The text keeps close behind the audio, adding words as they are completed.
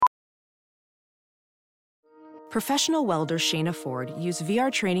Professional welder Shayna Ford used VR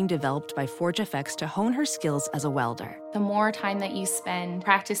training developed by ForgeFX to hone her skills as a welder. The more time that you spend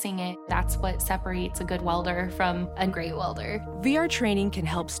practicing it, that's what separates a good welder from a great welder. VR training can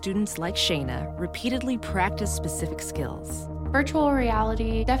help students like Shayna repeatedly practice specific skills. Virtual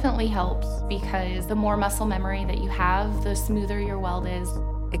reality definitely helps because the more muscle memory that you have, the smoother your weld is.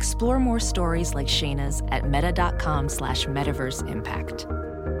 Explore more stories like Shayna's at meta.com/metaverseimpact.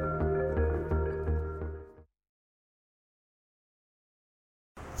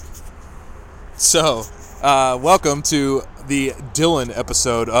 So, welcome to the Dylan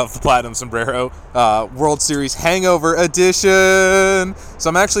episode of the Platinum Sombrero World Series Hangover Edition. So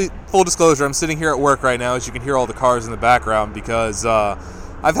I'm actually, full disclosure, I'm sitting here at work right now, as you can hear all the cars in the background, because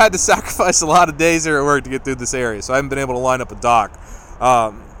I've had to sacrifice a lot of days here at work to get through this area, so I haven't been able to line up a dock.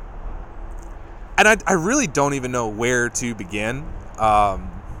 And I really don't even know where to begin.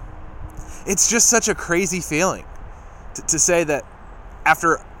 It's just such a crazy feeling to say that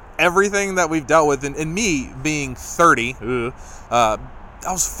after everything that we've dealt with, and me being 30, I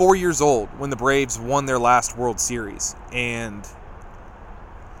was 4 years old when the Braves won their last World Series, and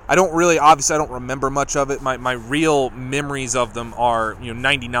I don't remember much of it. My real memories of them are,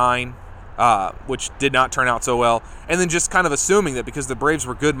 99, which did not turn out so well, and then just kind of assuming that because the Braves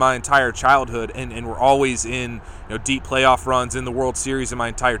were good my entire childhood and were always in deep playoff runs in the World Series in my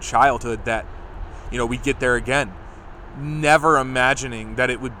entire childhood, that we'd get there again. Never imagining that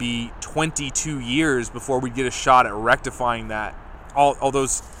it would be 22 years before we'd get a shot at rectifying that. All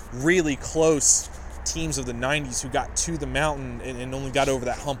those really close teams of the 90s who got to the mountain and only got over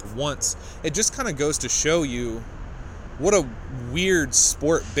that hump once. It just kind of goes to show you what a weird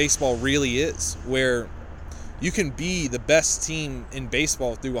sport baseball really is, where you can be the best team in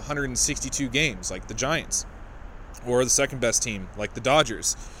baseball through 162 games, like the Giants, or the second best team, like the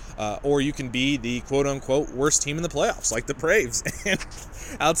Dodgers. Or you can be the quote-unquote worst team in the playoffs, like the Braves. And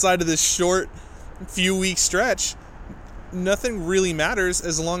outside of this short few-week stretch, nothing really matters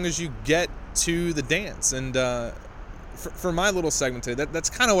as long as you get to the dance. And for my little segment today, that's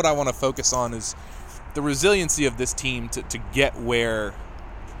kind of what I want to focus on, is the resiliency of this team to get where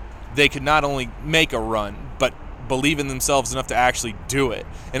they could not only make a run, but believe in themselves enough to actually do it.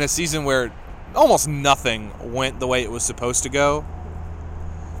 In a season where almost nothing went the way it was supposed to go,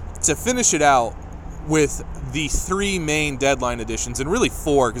 to finish it out with the three main deadline additions, and really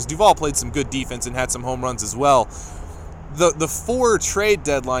four, because Duvall played some good defense and had some home runs as well. The four trade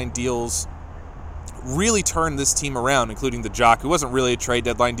deadline deals really turned this team around, including the Jock, who wasn't really a trade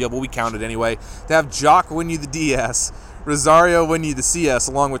deadline deal, but we counted anyway. To have Jock win you the DS, Rosario win you the CS,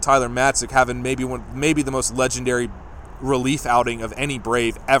 along with Tyler Matzek having maybe the most legendary relief outing of any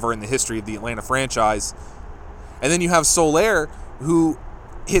Brave ever in the history of the Atlanta franchise. And then you have Soler, who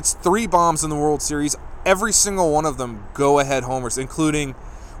hits 3 bombs in the World Series, every single one of them go-ahead homers, including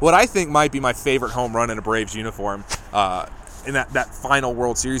what I think might be my favorite home run in a Braves uniform, in that final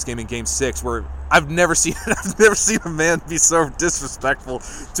World Series game in Game 6, where I've never seen a man be so disrespectful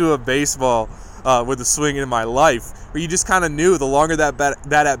to a baseball with a swing in my life, where you just kind of knew the longer that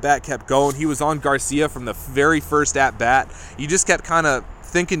at-bat kept going. He was on Garcia from the very first at-bat. You just kept kind of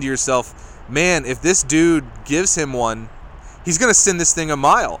thinking to yourself, man, if this dude gives him one, he's going to send this thing a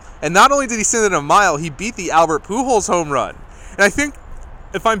mile. And not only did he send it a mile, he beat the Albert Pujols home run. And I think,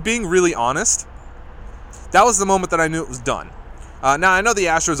 if I'm being really honest, that was the moment that I knew it was done. Now, I know the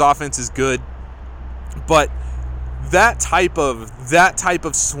Astros offense is good, but that type of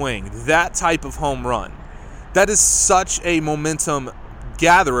swing, that type of home run, that is such a momentum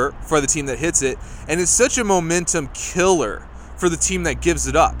gatherer for the team that hits it, and it's such a momentum killer for the team that gives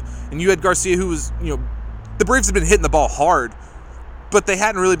it up. And you had Garcia, who was, the Braves had been hitting the ball hard, but they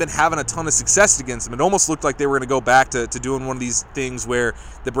hadn't really been having a ton of success against them. It almost looked like they were going to go back to doing one of these things where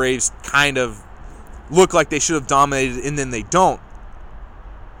the Braves kind of look like they should have dominated, and then they don't.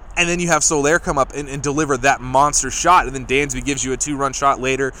 And then you have Soler come up and deliver that monster shot, and then Dansby gives you a 2-run shot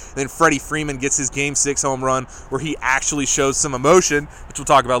later, and then Freddie Freeman gets his Game 6 home run where he actually shows some emotion, which we'll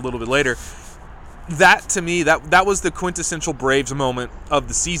talk about a little bit later. That, to me, that was the quintessential Braves moment of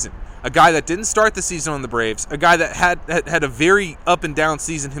the season. A guy that didn't start the season on the Braves, a guy that had a very up and down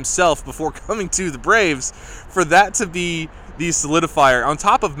season himself before coming to the Braves, for that to be the solidifier on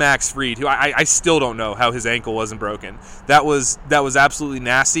top of Max Fried, who I still don't know how his ankle wasn't broken. That was absolutely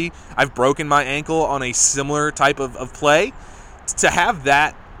nasty. I've broken my ankle on a similar type of play. To have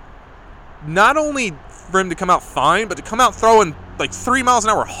that, not only for him to come out fine, but to come out throwing like 3 miles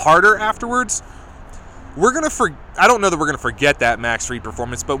an hour harder afterwards. I don't know that we're gonna forget that Max Fried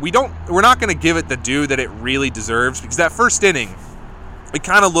performance, but we're not gonna give it the due that it really deserves, because that first inning it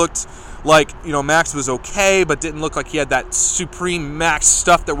kind of looked like, Max was okay, but didn't look like he had that supreme Max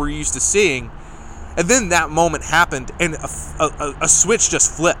stuff that we're used to seeing. And then that moment happened, and a switch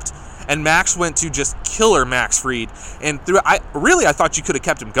just flipped, and Max went to just killer Max Fried. And I thought you could have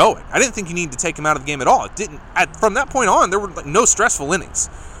kept him going. I didn't think you needed to take him out of the game at all. It didn't. From that point on, there were no stressful innings.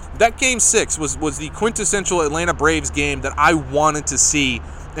 That Game 6 was the quintessential Atlanta Braves game that I wanted to see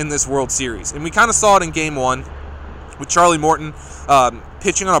in this World Series. And we kind of saw it in Game 1 with Charlie Morton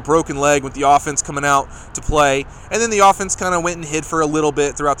pitching on a broken leg with the offense coming out to play. And then the offense kind of went and hid for a little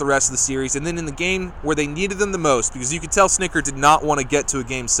bit throughout the rest of the series. And then in the game where they needed them the most, because you could tell Snitker did not want to get to a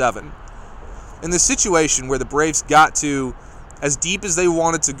Game 7, in the situation where the Braves got to as deep as they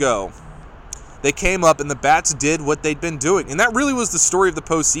wanted to go, they came up and the bats did what they'd been doing. And that really was the story of the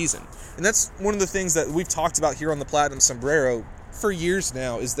postseason. And that's one of the things that we've talked about here on the Platinum Sombrero for years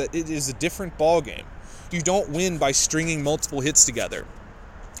now, is that it is a different ball game. You don't win by stringing multiple hits together.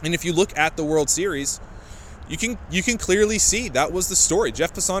 And if you look at the World Series, you can clearly see that was the story.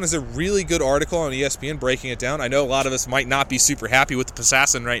 Jeff Passan has a really good article on ESPN breaking it down. I know a lot of us might not be super happy with the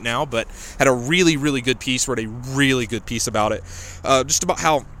Passan right now, but had a really, really good piece, wrote a really good piece about it. Just about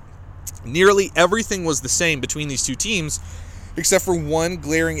how nearly everything was the same between these two teams, except for one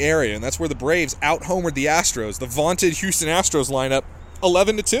glaring area, and that's where the Braves out-homered the Astros, the vaunted Houston Astros lineup,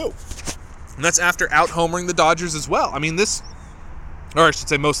 11-2. And that's after out-homering the Dodgers as well. I mean,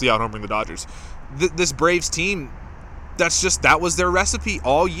 mostly out-homering the Dodgers. This Braves team, that was their recipe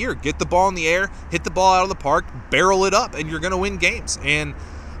all year. Get the ball in the air, hit the ball out of the park, barrel it up, and you're going to win games. And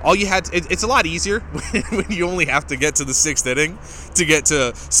all you had, it's a lot easier when you only have to get to the 6th inning to get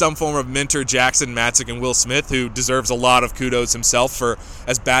to some form of Minter, Jackson, Matzik, and Will Smith, who deserves a lot of kudos himself for,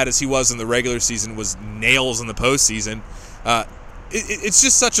 as bad as he was in the regular season, was nails in the postseason. It's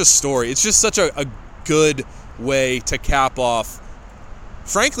just such a story. It's just such a good way to cap off,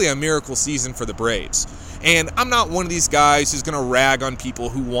 frankly, a miracle season for the Braves. And I'm not one of these guys who's going to rag on people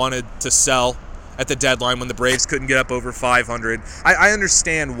who wanted to sell at the deadline when the Braves couldn't get up over 500. I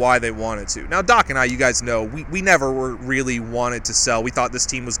understand why they wanted to. Now, Doc and I, you guys know, we never were really wanted to sell. We thought this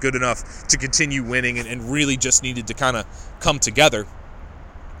team was good enough to continue winning and really just needed to kind of come together.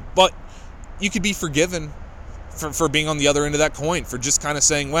 But you could be forgiven for being on the other end of that coin, for just kind of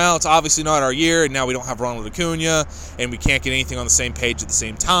saying, well, it's obviously not our year, and now we don't have Ronald Acuna, and we can't get anything on the same page at the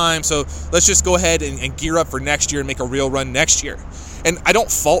same time, so let's just go ahead and gear up for next year and make a real run next year. And I don't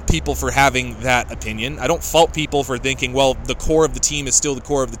fault people for having that opinion. I don't fault people for thinking, well, the core of the team is still the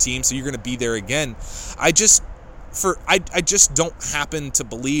core of the team, so you're going to be there again. I just don't happen to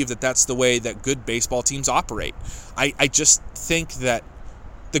believe that that's the way that good baseball teams operate. I just think that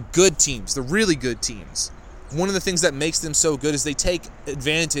the good teams, the really good teams, one of the things that makes them so good is they take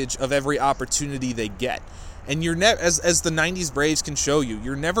advantage of every opportunity they get. And you're as the 90s Braves can show you,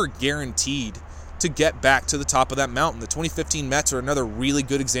 you're never guaranteed to get back to the top of that mountain. The 2015 Mets are another really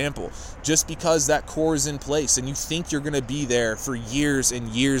good example. Just because that core is in place and you think you're going to be there for years and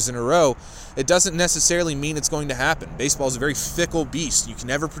years in a row, it doesn't necessarily mean it's going to happen. Baseball is a very fickle beast. You can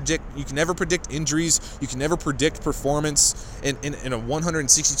never predict injuries. You can never predict performance in a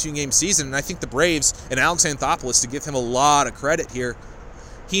 162-game season. And I think the Braves and Alex Anthopoulos, to give him a lot of credit here,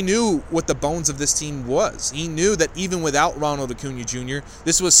 he knew what the bones of this team was. He knew that even without Ronald Acuna Jr.,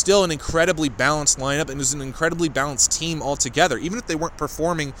 this was still an incredibly balanced lineup and it was an incredibly balanced team altogether, even if they weren't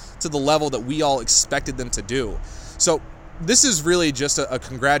performing to the level that we all expected them to do. So this is really just a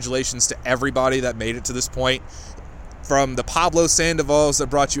congratulations to everybody that made it to this point. From the Pablo Sandovals that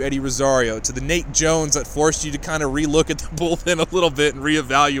brought you Eddie Rosario, to the Nate Jones that forced you to kind of relook at the bullpen a little bit and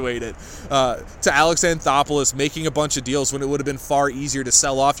reevaluate it, to Alex Anthopoulos making a bunch of deals when it would have been far easier to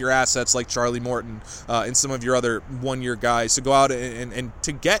sell off your assets like Charlie Morton and some of your other one-year guys, to go out and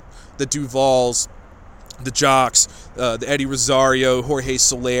to get the Duvals, the Jocks, the Eddie Rosario, Jorge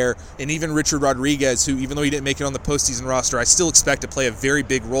Soler, and even Richard Rodriguez, who, even though he didn't make it on the postseason roster, I still expect to play a very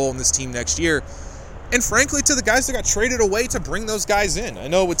big role in this team next year. And frankly, to the guys that got traded away to bring those guys in. I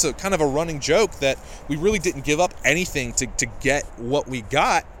know it's a kind of a running joke that we really didn't give up anything to get what we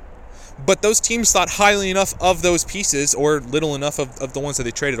got, but those teams thought highly enough of those pieces, or little enough of the ones that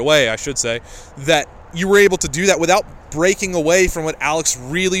they traded away, I should say, that you were able to do that without breaking away from what Alex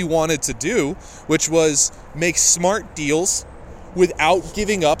really wanted to do, which was make smart deals without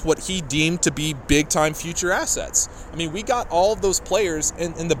giving up what he deemed to be big-time future assets. I mean, we got all of those players,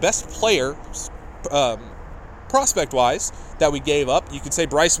 and the best player, prospect-wise, that we gave up, you could say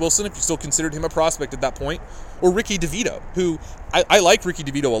Bryce Wilson, if you still considered him a prospect at that point, or Ricky DeVito, who I like Ricky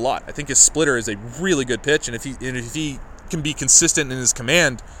DeVito a lot. I think his splitter is a really good pitch, and if he can be consistent in his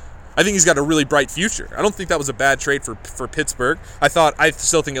command, I think he's got a really bright future. I don't think that was a bad trade for Pittsburgh. I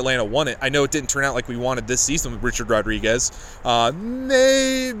still think Atlanta won it. I know it didn't turn out like we wanted this season with Richard Rodriguez.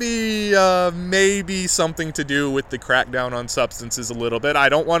 Maybe something to do with the crackdown on substances a little bit. I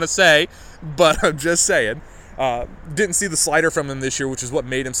don't want to say, but I'm just saying. Didn't see the slider from him this year, which is what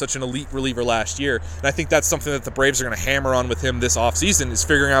made him such an elite reliever last year. And I think that's something that the Braves are going to hammer on with him this offseason, is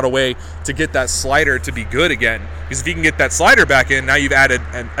figuring out a way to get that slider to be good again. Because if you can get that slider back in, now you've added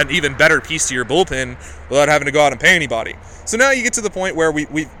an even better piece to your bullpen without having to go out and pay anybody. So now you get to the point where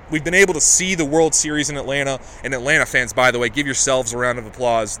we've been able to see the World Series in Atlanta. And Atlanta fans, by the way, give yourselves a round of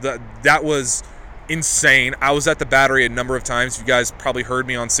applause. That was insane. I was at the Battery a number of times. You guys probably heard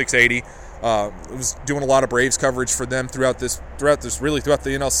me on 680. I was doing a lot of Braves coverage for them throughout the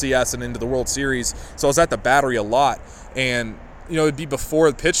NLCS and into the World Series. So I was at the Battery a lot, and it'd be before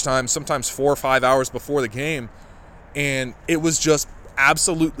the pitch time, sometimes 4 or 5 hours before the game, and it was just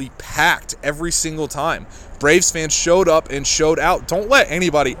absolutely packed every single time. Braves fans showed up and showed out. Don't let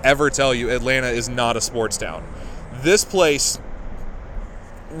anybody ever tell you Atlanta is not a sports town. This place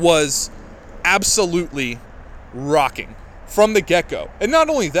was absolutely rocking from the get-go. And not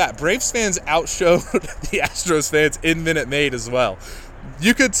only that, Braves fans outshowed the Astros fans in Minute Maid as well.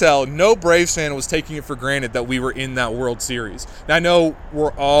 You could tell no Braves fan was taking it for granted that we were in that World Series. Now, I know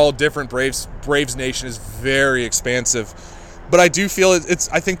we're all different. Braves Nation is very expansive. But I do feel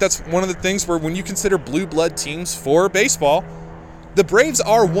I think that's one of the things where when you consider blue blood teams for baseball, the Braves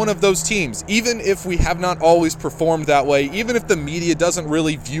are one of those teams. Even if we have not always performed that way, even if the media doesn't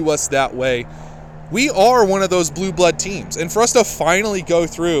really view us that way, we are one of those blue blood teams. And for us to finally go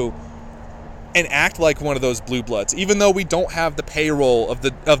through and act like one of those blue bloods, even though we don't have the payroll of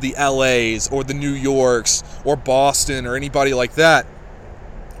the LAs or the New Yorks or Boston or anybody like that,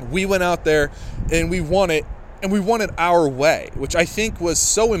 we went out there and we won it, and we won it our way, which I think was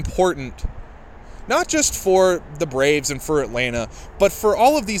so important, not just for the Braves and for Atlanta, but for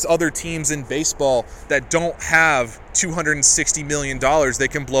all of these other teams in baseball that don't have $260 million they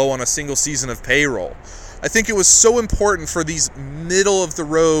can blow on a single season of payroll. I think it was so important for these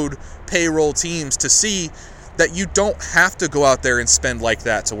middle-of-the-road payroll teams to see that you don't have to go out there and spend like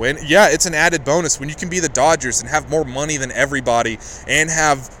that to win. Yeah, it's an added bonus when you can be the Dodgers and have more money than everybody and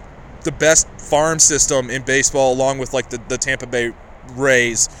have the best farm system in baseball, along with like the Tampa Bay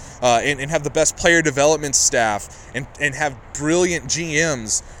Rays, and have the best player development staff and have brilliant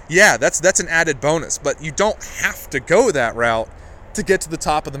GMs. Yeah, that's an added bonus, but you don't have to go that route to get to the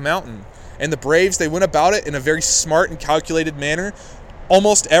top of the mountain. And the Braves, they went about it in a very smart and calculated manner.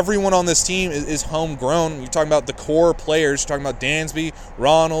 Almost everyone on this team is homegrown. You're talking about the core players. You're talking about Dansby,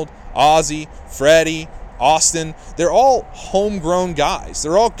 Ronald, Ozzie, Freddie, Austin. They're all homegrown guys.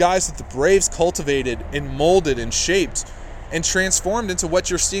 They're all guys that the Braves cultivated and molded and shaped and transformed into what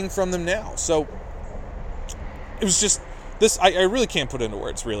you're seeing from them now. So it was just this, I really can't put into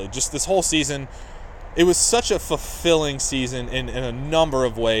words, really. Just this whole season, it was such a fulfilling season in a number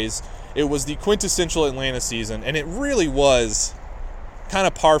of ways. It was the quintessential Atlanta season, and it really was kind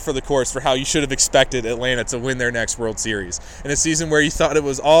of par for the course for how you should have expected Atlanta to win their next World Series. In a season where you thought it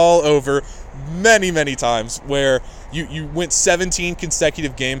was all over many, many times, where you went 17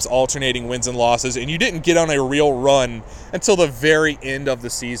 consecutive games alternating wins and losses, and you didn't get on a real run until the very end of the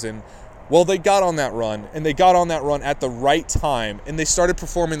season. Well, they got on that run, and they got on that run at the right time, and they started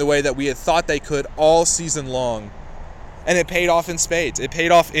performing the way that we had thought they could all season long, and it paid off in spades. It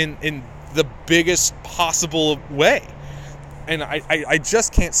paid off in the biggest possible way. And I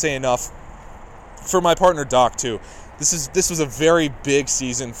just can't say enough for my partner Doc too. This was a very big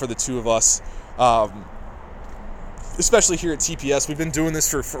season for the two of us, especially here at TPS. We've been doing this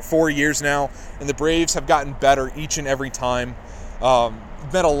for 4 years now, and the Braves have gotten better each and every time.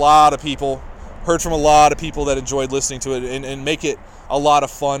 Met a lot of people, heard from a lot of people that enjoyed listening to it and make it a lot of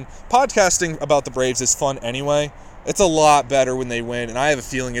fun. Podcasting about the Braves is fun anyway. It's a lot better when they win, and I have a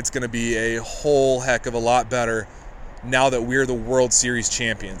feeling it's going to be a whole heck of a lot better now that we're the World Series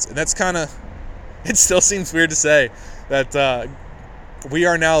champions. And that's kind of, it still seems weird to say that we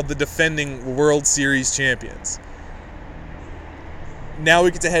are now the defending World Series champions. Now we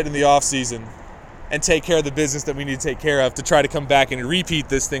get to head in the offseason and take care of the business that we need to take care of to try to come back and repeat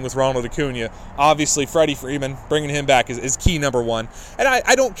this thing with Ronald Acuna. Obviously, Freddie Freeman, bringing him back is key number one. And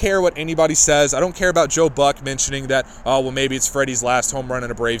I don't care what anybody says. I don't care about Joe Buck mentioning that, oh, well, maybe it's Freddie's last home run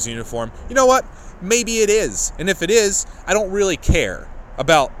in a Braves uniform. You know what? Maybe it is. And if it is, I don't really care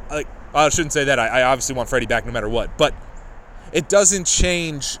about, I shouldn't say that. I obviously want Freddie back no matter what. But it doesn't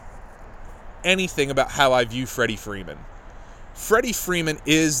change anything about how I view Freddie Freeman. Freddie Freeman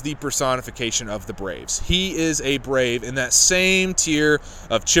is the personification of the Braves. He is a Brave in that same tier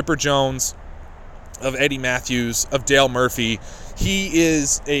of Chipper Jones, of Eddie Matthews, of Dale Murphy. He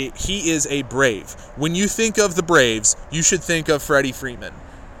is a Brave. When you think of the Braves, you should think of Freddie Freeman.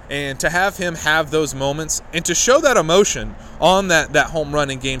 And to have him have those moments and to show that emotion on that home run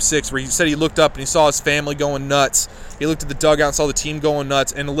in Game 6 where he said he looked up and he saw his family going nuts. He looked at the dugout and saw the team going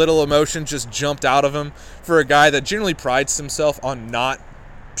nuts, and a little emotion just jumped out of him for a guy that generally prides himself on not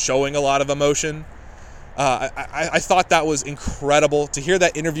showing a lot of emotion. I thought that was incredible. To hear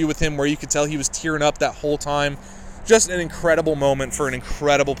that interview with him where you could tell he was tearing up that whole time. Just an incredible moment for an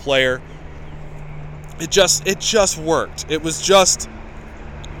incredible player. It just worked. It was just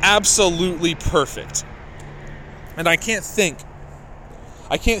absolutely perfect. And I can't think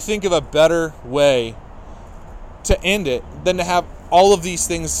of a better way to end it than to have all of these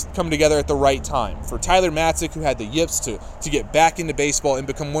things come together at the right time. For Tyler Matzek, who had the yips to get back into baseball and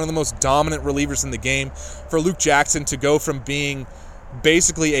become one of the most dominant relievers in the game. For Luke Jackson to go from being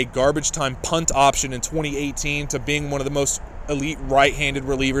basically a garbage time punt option in 2018 to being one of the most elite right-handed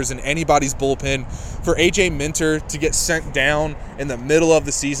relievers in anybody's bullpen. For AJ Minter to get sent down in the middle of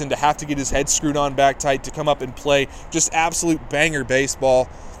the season, to have to get his head screwed on back tight, to come up and play just absolute banger baseball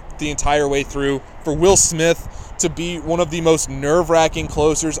the entire way through. For Will Smith to be one of the most nerve-wracking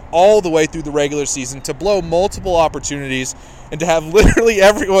closers all the way through the regular season, to blow multiple opportunities, and to have literally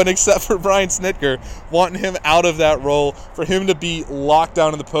everyone except for Brian Snitker wanting him out of that role, for him to be locked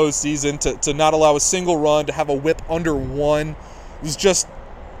down in the postseason, to not allow a single run, to have a whip under 1. It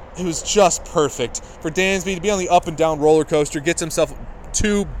was just perfect. For Dansby to be on the up and down roller coaster, gets himself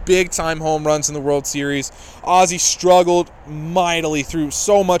 2 big-time home runs in the World Series. Ozzie struggled mightily through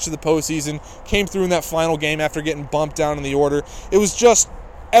so much of the postseason, came through in that final game after getting bumped down in the order. It was just,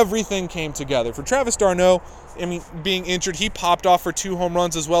 everything came together. For Travis d'Arnaud, being injured, he popped off for 2 home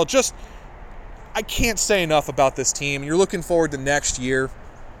runs as well. Just, I can't say enough about this team. You're looking forward to next year.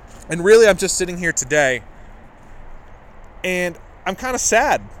 And really, I'm just sitting here today, and I'm kind of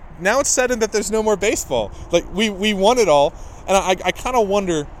sad. Now it's said that there's no more baseball. Like, we won it all. And I kind of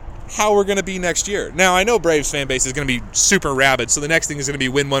wonder how we're going to be next year. Now, I know Braves fan base is going to be super rabid, so the next thing is going to be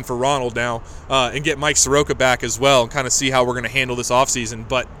win one for Ronald now and get Mike Soroka back as well and kind of see how we're going to handle this offseason.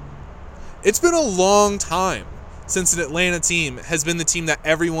 But it's been a long time since an Atlanta team has been the team that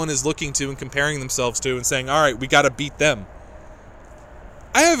everyone is looking to and comparing themselves to and saying, all right, we got to beat them.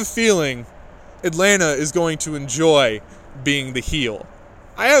 I have a feeling Atlanta is going to enjoy being the heel.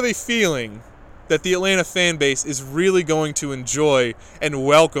 I have a feeling that the Atlanta fan base is really going to enjoy and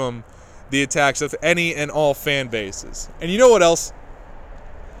welcome the attacks of any and all fan bases. And you know what else?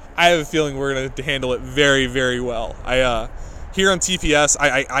 I have a feeling we're going to handle it very, very well. Here on TPS,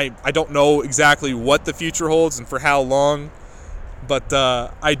 I don't know exactly what the future holds and for how long, but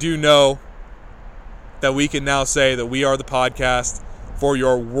I do know that we can now say that we are the podcast for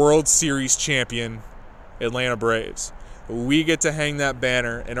your World Series champion, Atlanta Braves. We get to hang that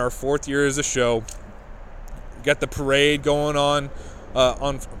banner in our 4th year as a show. We got the parade going on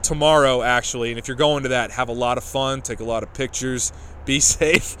tomorrow, actually. And if you're going to that, have a lot of fun, take a lot of pictures, be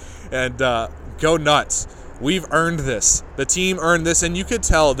safe, and go nuts. We've earned this. The team earned this, and you could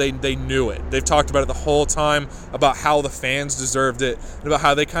tell they knew it. They've talked about it the whole time, about how the fans deserved it, and about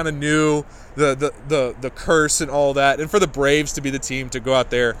how they kind of knew the curse and all that. And for the Braves to be the team to go out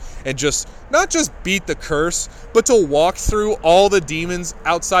there and just not just beat the curse, but to walk through all the demons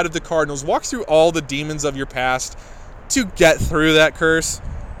outside of the Cardinals, walk through all the demons of your past to get through that curse.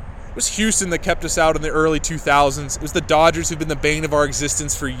 It was Houston that kept us out in the early 2000s. It was the Dodgers who've been the bane of our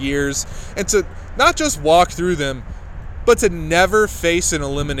existence for years. And to not just walk through them, but to never face an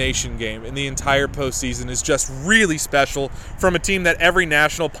elimination game in the entire postseason is just really special from a team that every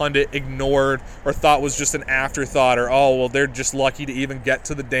national pundit ignored or thought was just an afterthought or, oh, well, they're just lucky to even get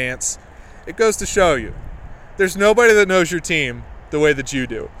to the dance. It goes to show you, there's nobody that knows your team the way that you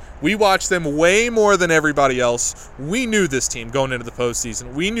do. We watched them way more than everybody else. We knew this team going into the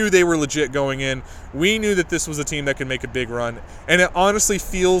postseason. We knew they were legit going in. We knew that this was a team that could make a big run. And it honestly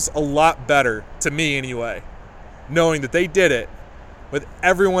feels a lot better, to me anyway, knowing that they did it with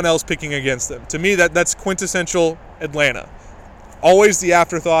everyone else picking against them. To me, that's quintessential Atlanta. Always the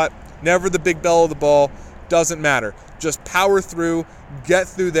afterthought, never the big bell of the ball. Doesn't matter. Just power through, get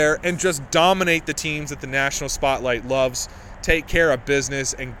through there, and just dominate the teams that the national spotlight loves. Take care of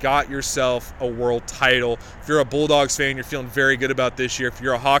business and got yourself a world title. If you're a Bulldogs fan, you're feeling very good about this year. If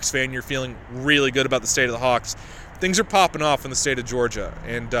you're a Hawks fan, you're feeling really good about the state of the Hawks. Things are popping off in the state of Georgia.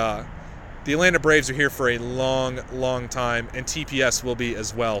 And the Atlanta Braves are here for a long, long time, and TPS will be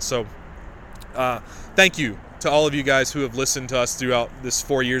as well. So thank you to all of you guys who have listened to us throughout this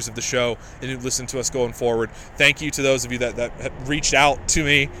 4 years of the show and who listened to us going forward. Thank you to those of you that have reached out to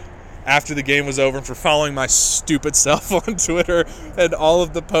me after the game was over and for following my stupid self on Twitter and all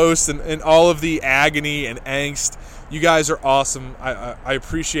of the posts and all of the agony and angst. You guys are awesome. I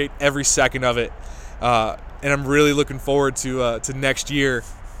appreciate every second of it. And I'm really looking forward to next year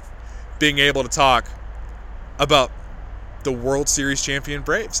being able to talk about the World Series champion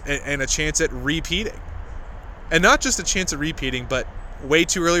Braves and a chance at repeating. And not just a chance at repeating, but way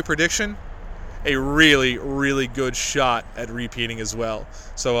too early prediction, a really, really good shot at repeating as well.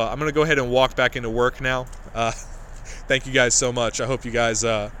 So I'm going to go ahead and walk back into work now. Thank you guys so much. I hope you guys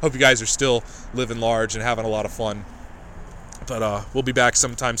are still living large and having a lot of fun. But we'll be back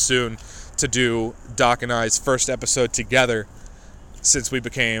sometime soon to do Doc and I's first episode together since we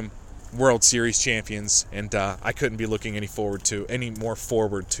became World Series champions, and I couldn't be looking any more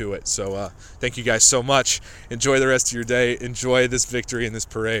forward to it. So thank you guys so much. Enjoy the rest of your day. Enjoy this victory and this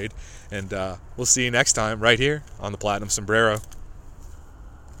parade, and we'll see you next time right here on the Platinum Sombrero.